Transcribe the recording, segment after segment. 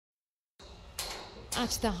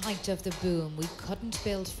At the height of the boom, we couldn't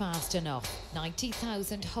build fast enough.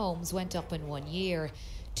 90,000 homes went up in 1 year.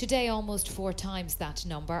 Today, almost 4 times that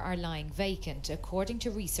number are lying vacant, according to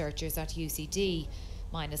researchers at UCD.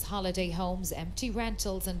 Minus holiday homes, empty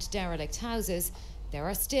rentals and derelict houses, there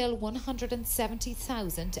are still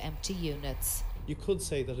 170,000 empty units. You could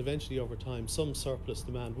say that eventually over time some surplus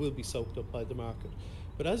demand will be soaked up by the market.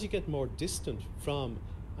 But as you get more distant from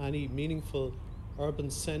any meaningful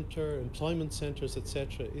urban centre, employment centres,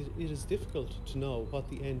 etc., it is difficult to know what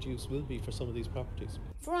the end use will be for some of these properties.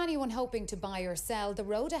 For anyone hoping to buy or sell, the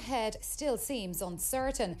road ahead still seems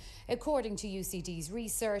uncertain. According to UCD's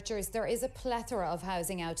researchers, there is a plethora of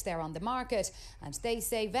housing out there on the market, and they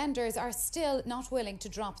say vendors are still not willing to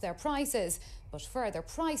drop their prices, but further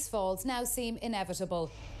price falls now seem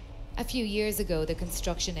inevitable. A few years ago, the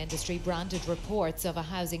construction industry branded reports of a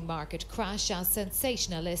housing market crash as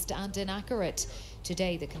sensationalist and inaccurate.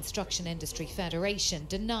 Today, the Construction Industry Federation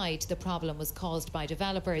denied the problem was caused by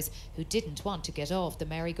developers who didn't want to get off the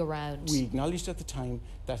merry-go-round. We acknowledged at the time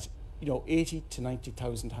that 80 to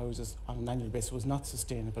 90,000 houses on an annual basis was not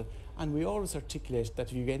sustainable, and we always articulated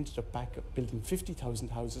that if you ended up back building 50,000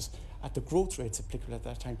 houses at the growth rates applicable at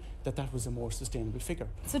that time, that was a more sustainable figure.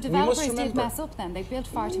 So developers did mess up then? They built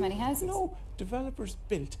far too many houses? No, developers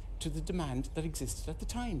built to the demand that existed at the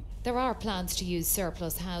time. There are plans to use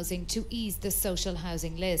surplus housing to ease the social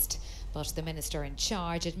housing list, but the minister in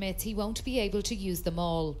charge admits he won't be able to use them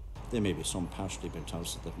all. There may be some partially built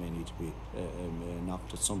houses that may need to be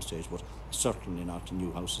knocked at some stage, but certainly not the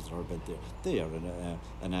new houses that are built there. They are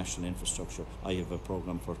a national infrastructure. I have a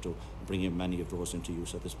programme to bring in many of those into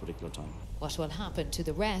use at this particular time. What will happen to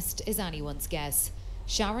the rest is anyone's guess.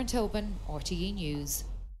 Sharon Tobin, RTE News.